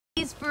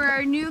For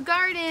our new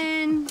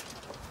garden.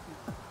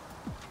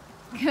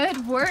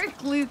 Good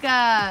work,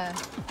 Luca.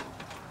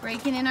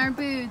 Breaking in our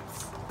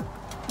boots.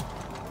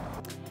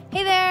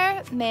 Hey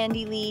there,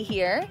 Mandy Lee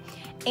here.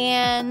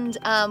 And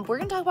we're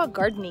gonna talk about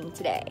gardening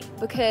today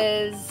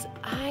because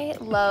I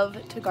love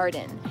to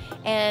garden.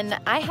 And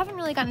I haven't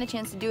really gotten a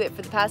chance to do it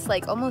for the past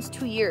like almost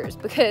 2 years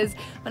because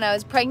when I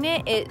was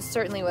pregnant, it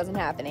certainly wasn't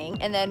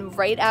happening. And then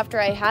right after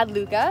I had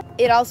Luca,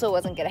 it also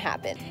wasn't gonna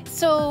happen.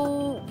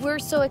 So we're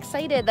so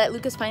excited that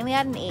Luca's finally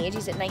at an age,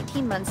 he's at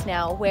 19 months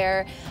now,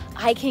 where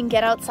I can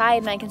get outside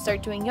and I can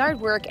start doing yard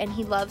work, and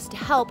he loves to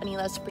help and he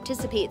loves to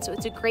participate. So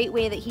it's a great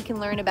way that he can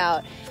learn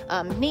about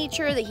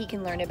nature, that he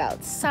can learn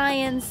about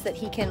science, that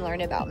he can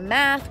learn about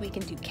math, we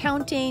can do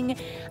counting,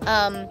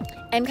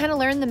 and kind of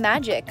learn the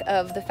magic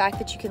of the fact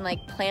that you can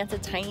like plant a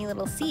tiny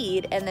little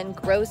seed and then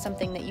grow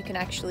something that you can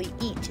actually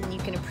eat and you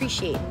can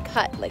appreciate and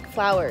cut, like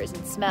flowers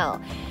and smell.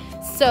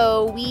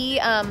 So we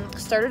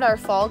started our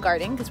fall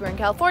garden because we're in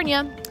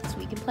California, so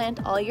we can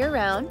plant all year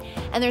round.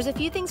 And there's a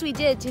few things we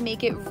did to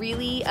make it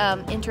really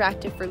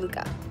interactive for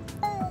Luca.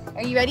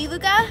 Are you ready,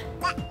 Luca?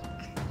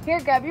 Here,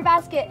 grab your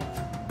basket.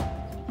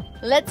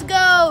 Let's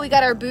go. We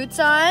got our boots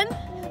on.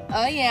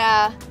 Oh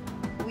yeah,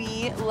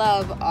 we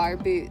love our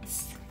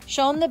boots.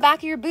 Show them the back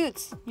of your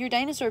boots, your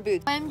dinosaur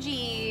boots.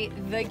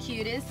 OMG, the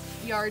cutest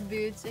yard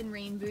boots and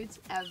rain boots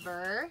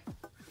ever.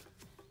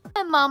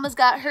 And Mama's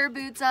got her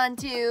boots on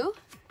too.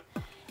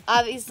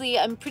 Obviously,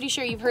 I'm pretty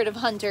sure you've heard of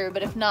Hunter,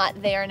 but if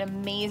not, they are an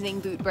amazing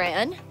boot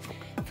brand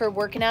for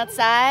working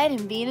outside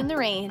and being in the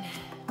rain.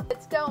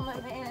 Let's go, my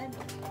man.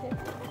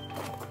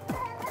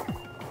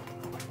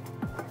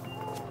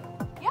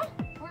 Yeah,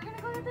 we're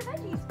gonna go to the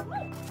veggies, come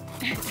on.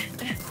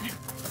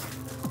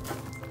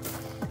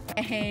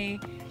 Hey.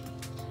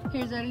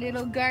 Here's our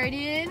little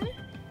garden.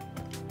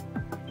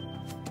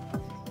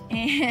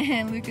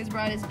 And Lucas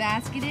brought his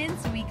basket in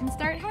so we can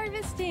start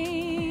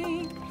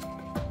harvesting.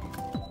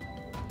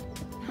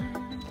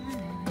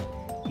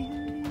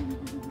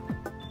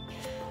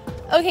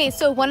 Okay,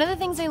 so one of the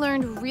things I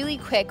learned really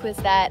quick was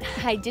that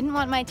I didn't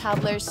want my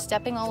toddler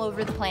stepping all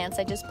over the plants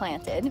I just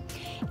planted.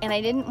 And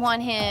I didn't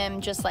want him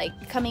just like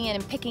coming in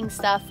and picking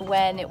stuff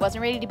when it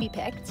wasn't ready to be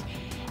picked.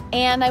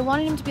 And I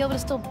wanted him to be able to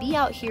still be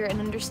out here and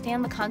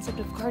understand the concept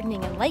of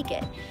gardening and like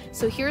it.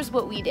 So here's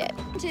what we did.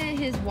 To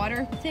his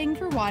water thing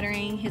for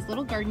watering, his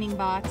little gardening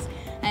box,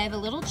 I have a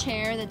little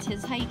chair that's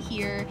his height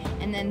here,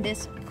 and then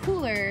this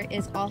cooler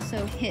is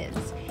also his.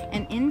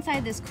 And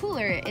inside this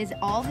cooler is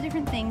all the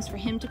different things for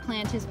him to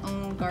plant his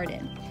own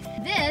garden.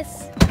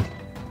 This,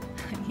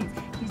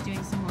 he's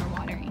doing some more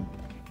watering.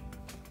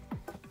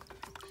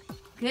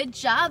 Good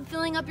job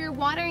filling up your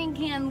watering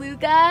can,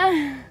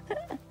 Luca.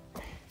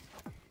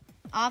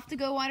 Off to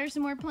go water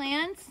some more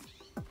plants?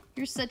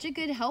 You're such a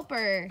good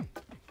helper.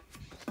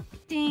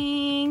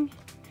 Ding.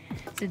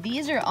 So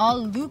these are all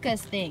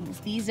Luca's things.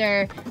 These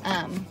are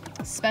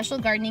special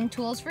gardening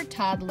tools for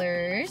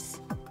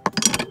toddlers.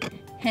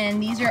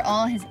 And these are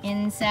all his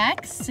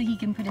insects, so he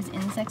can put his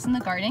insects in the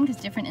garden because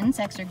different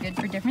insects are good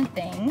for different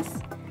things.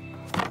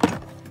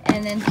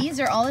 And then these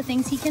are all the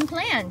things he can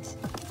plant.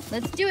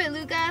 Let's do it,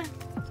 Luca.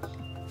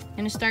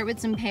 Gonna start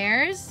with some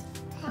pears.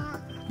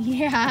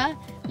 Yeah.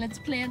 Let's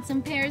plant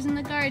some pears in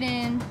the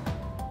garden.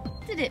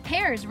 Did it?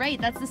 Pears, right?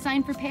 That's the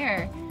sign for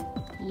pear.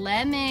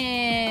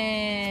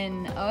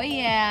 Lemon. Oh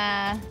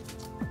yeah.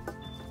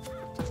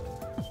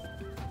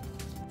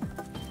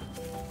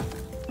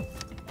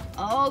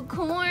 Oh,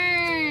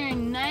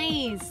 corn.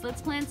 Nice.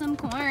 Let's plant some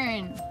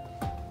corn.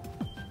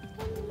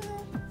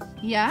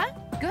 Yeah?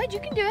 Good, you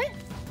can do it.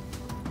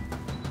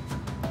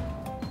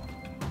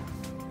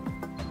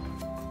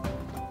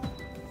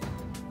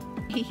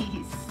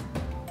 Nice.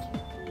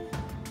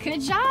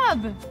 Good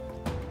job!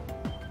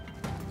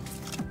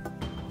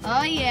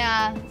 Oh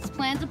yeah, let's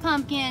plant a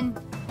pumpkin.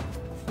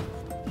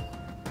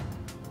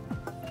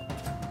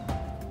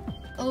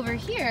 Over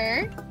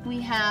here,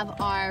 we have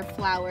our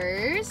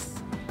flowers,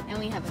 and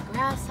we have a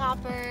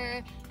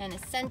grasshopper and a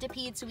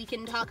centipede, so we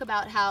can talk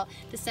about how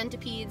the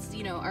centipedes,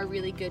 you know, are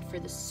really good for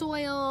the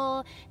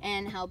soil,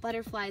 and how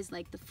butterflies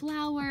like the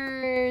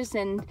flowers,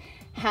 and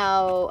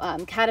how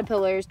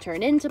caterpillars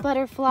turn into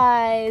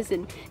butterflies,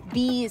 and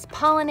bees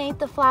pollinate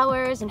the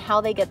flowers, and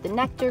how they get the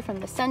nectar from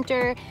the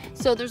center.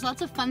 So there's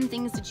lots of fun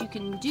things that you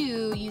can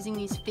do using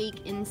these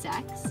fake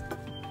insects.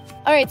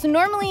 All right, so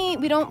normally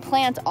we don't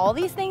plant all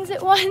these things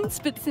at once,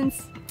 but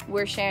since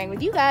we're sharing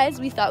with you guys,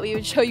 we thought we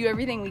would show you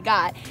everything we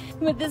got.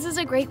 But this is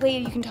a great way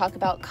you can talk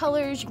about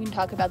colors, you can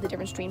talk about the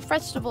difference between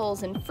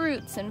vegetables and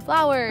fruits and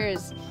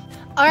flowers.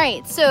 All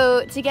right,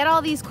 so to get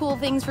all these cool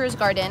things for his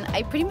garden,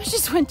 I pretty much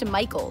just went to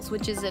Michael's,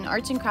 which is an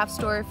arts and crafts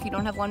store. If you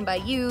don't have one by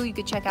you, you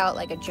could check out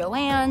like a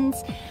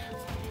Joann's.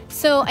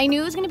 So I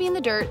knew it was gonna be in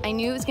the dirt. I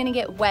knew it was gonna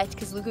get wet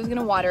because Luca was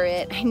gonna water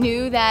it. I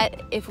knew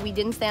that if we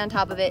didn't stay on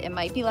top of it, it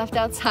might be left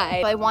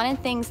outside. So I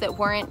wanted things that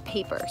weren't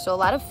paper. So a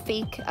lot of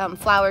fake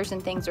flowers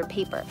and things are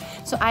paper.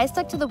 So I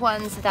stuck to the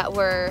ones that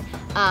were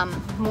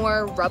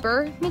more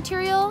rubber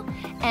material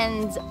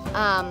and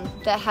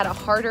that had a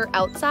harder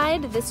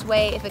outside. This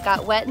way, if it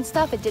got wet and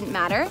stuff, it didn't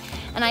matter.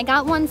 And I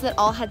got ones that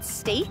all had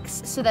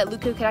stakes so that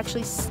Luca could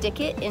actually stick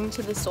it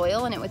into the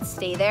soil and it would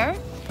stay there.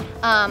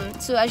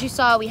 So as you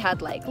saw, we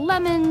had like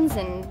lemons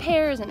and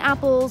pears and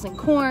apples and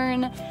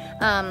corn.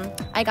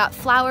 I got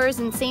flowers,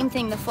 and same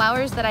thing, the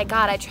flowers that I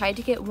got, I tried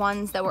to get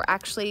ones that were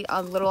actually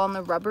a little on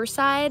the rubber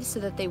side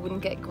so that they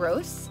wouldn't get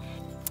gross.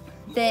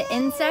 The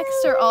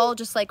insects are all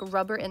just like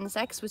rubber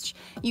insects, which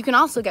you can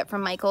also get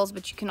from Michael's,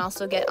 but you can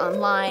also get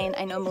online.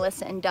 I know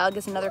Melissa and Doug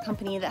is another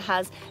company that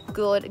has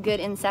good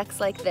insects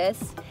like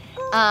this.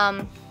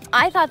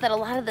 I thought that a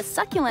lot of the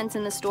succulents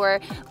in the store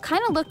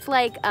kind of looked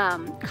like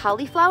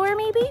cauliflower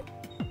maybe.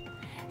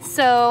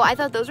 So I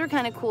thought those were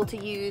kind of cool to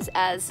use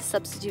as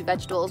substitute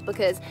vegetables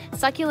because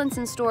succulents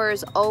in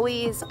stores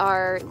always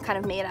are kind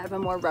of made out of a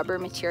more rubber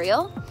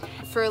material.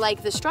 For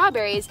like the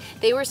strawberries,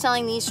 they were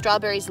selling these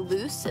strawberries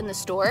loose in the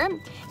store,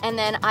 and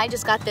then I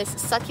just got this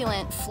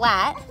succulent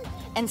flat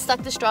and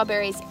stuck the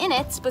strawberries in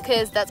it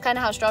because that's kind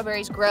of how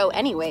strawberries grow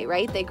anyway,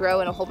 right? They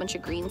grow in a whole bunch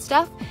of green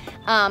stuff.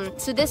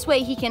 So this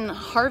way he can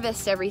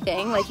harvest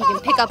everything, like he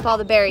can pick up all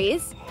the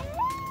berries.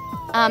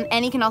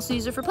 And he can also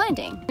use it for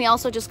planting. We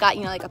also just got,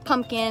 you know, like a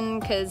pumpkin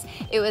because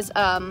it was,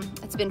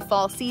 it's been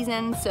fall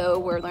season, so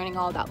we're learning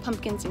all about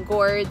pumpkins and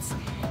gourds.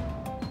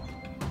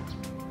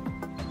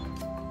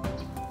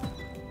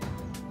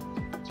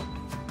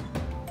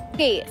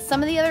 Okay,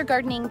 some of the other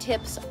gardening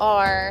tips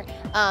are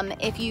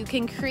if you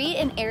can create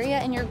an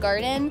area in your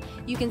garden,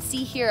 you can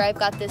see here I've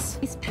got this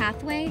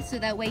pathway so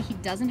that way he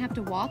doesn't have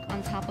to walk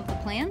on top of the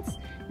plants.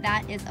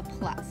 That is a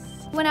plus.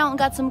 Went out and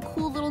got some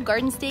cool little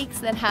garden stakes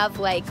that have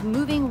like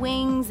moving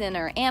wings and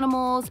are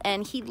animals,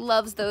 and he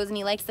loves those and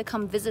he likes to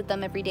come visit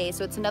them every day,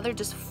 so it's another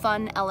just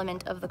fun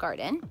element of the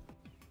garden.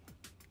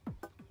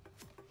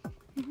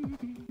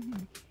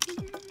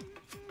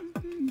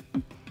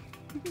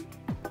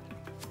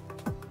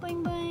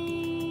 Boing,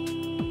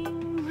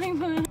 boing, boing,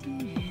 boing.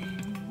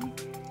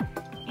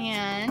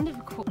 And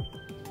of course,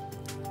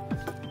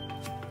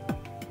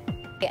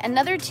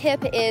 another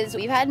tip is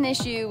we've had an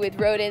issue with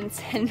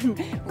rodents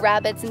and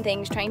rabbits and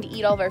things trying to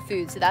eat all of our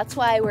food. So that's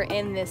why we're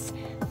in this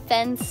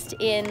fenced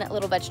in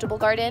little vegetable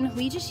garden.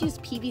 We just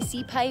used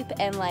PVC pipe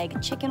and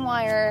like chicken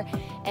wire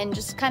and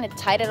just kind of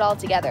tied it all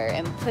together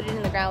and put it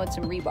in the ground with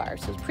some rebar.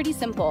 So it's pretty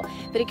simple,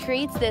 but it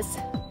creates this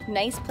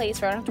nice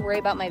place where I don't have to worry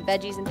about my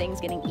veggies and things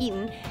getting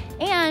eaten.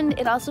 And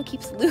it also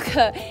keeps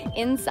Luca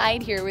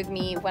inside here with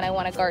me when I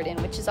want to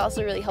garden, which is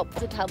also really helpful.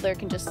 The toddler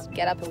can just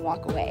get up and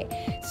walk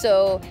away.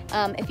 So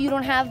if you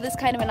don't have this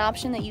kind of an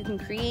option that you can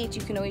create,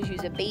 you can always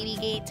use a baby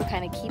gate to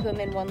kind of keep them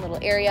in one little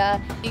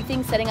area. I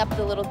think setting up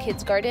the little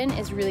kids garden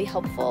is really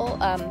helpful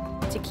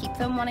to keep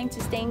them wanting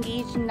to stay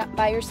engaged and not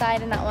by your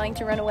side and not wanting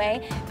to run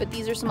away. But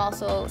these are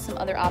also some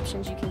other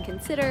options you can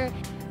consider.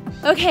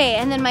 Okay,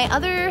 and then my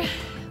other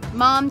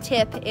mom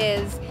tip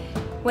is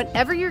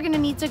whatever you're gonna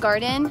need to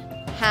garden,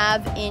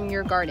 have in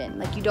your garden.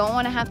 Like you don't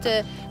want to have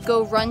to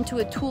go run to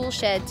a tool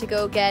shed to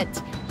go get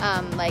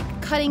like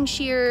cutting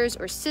shears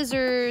or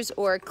scissors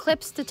or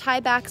clips to tie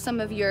back some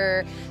of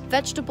your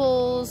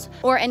vegetables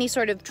or any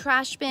sort of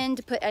trash bin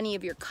to put any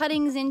of your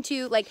cuttings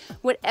into. Like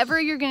whatever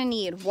you're gonna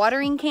need,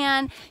 watering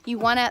can, you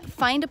want to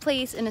find a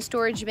place in a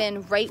storage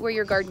bin right where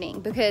you're gardening,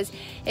 because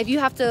if you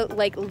have to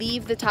like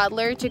leave the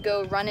toddler to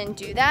go run and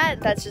do that,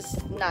 that's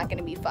just not going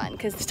to be fun,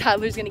 because the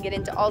toddler's going to get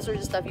into all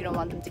sorts of stuff you don't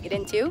want them to get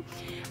into,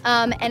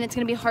 and it's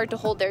going to be hard to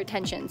hold their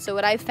attention. So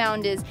what I've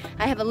found is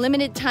I have a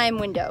limited time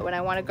window when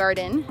I want to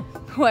garden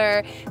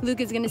where Luke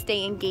is going to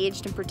stay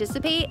engaged and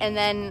participate, and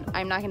then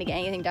I'm not going to get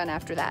anything done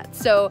after that.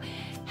 So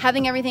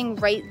having everything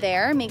right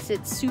there makes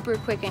it super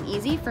quick and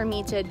easy for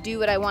me to do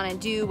what I want to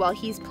do while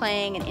he's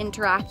playing and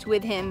interact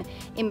with him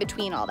in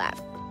between all that.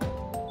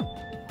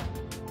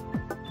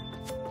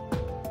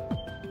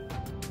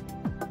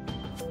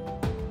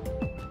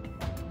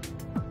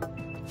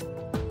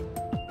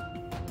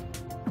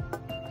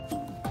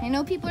 I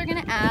know people are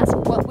gonna ask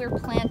what we're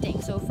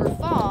planting. So for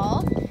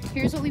fall,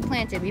 here's what we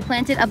planted. We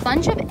planted a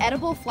bunch of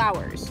edible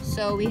flowers.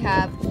 So we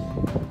have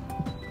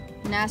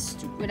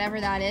whatever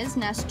that is,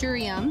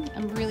 nasturtium.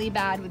 I'm really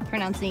bad with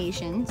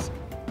pronunciations.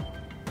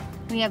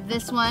 We have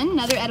this one,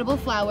 another edible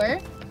flower.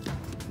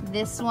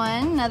 This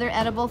one, another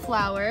edible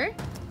flower.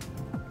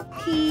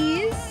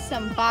 Peas,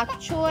 some bok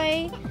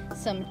choy,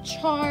 some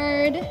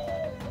chard,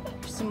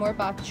 some more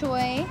bok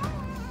choy.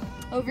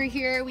 Over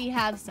here we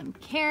have some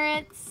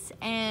carrots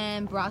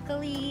and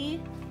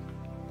broccoli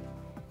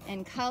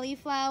and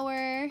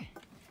cauliflower,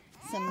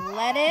 some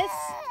lettuce.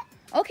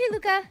 Okay,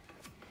 Luca.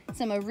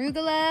 Some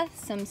arugula,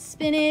 some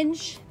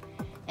spinach,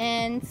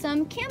 and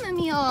some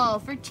chamomile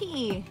for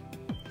tea.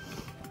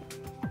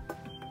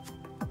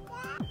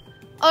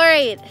 All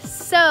right,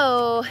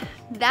 so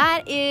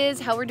that is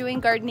how we're doing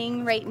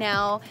gardening right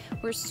now.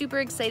 We're super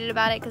excited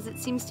about it because it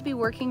seems to be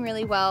working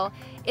really well.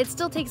 It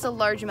still takes a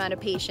large amount of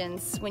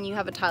patience when you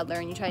have a toddler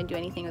and you try to do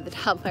anything with a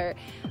toddler,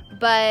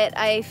 but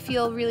I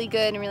feel really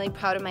good and really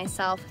proud of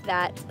myself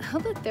that, oh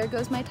look, there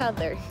goes my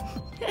toddler,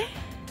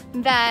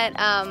 that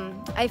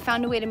I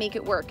found a way to make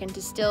it work and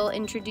to still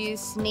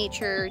introduce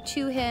nature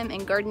to him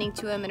and gardening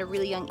to him at a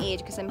really young age,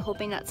 because I'm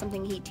hoping that's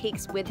something he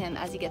takes with him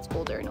as he gets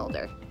older and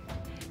older.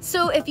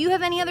 So if you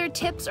have any other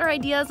tips or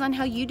ideas on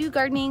how you do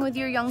gardening with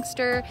your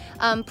youngster,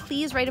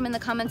 please write them in the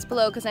comments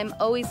below, because I'm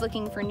always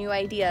looking for new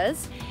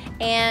ideas.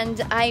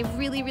 And I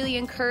really, really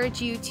encourage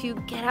you to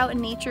get out in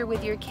nature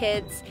with your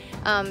kids.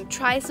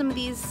 Try some of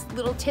these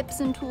little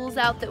tips and tools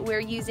out that we're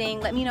using.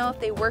 Let me know if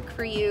they work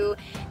for you,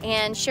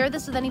 and share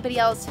this with anybody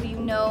else who you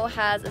know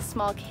has a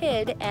small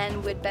kid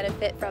and would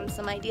benefit from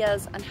some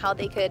ideas on how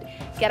they could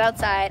get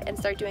outside and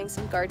start doing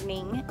some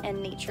gardening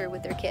and nature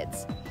with their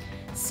kids.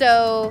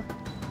 So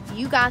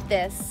you got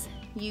this.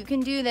 You can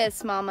do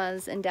this,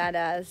 mamas and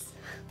dadas.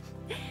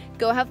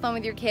 Go have fun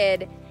with your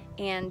kid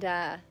and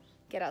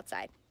get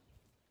outside.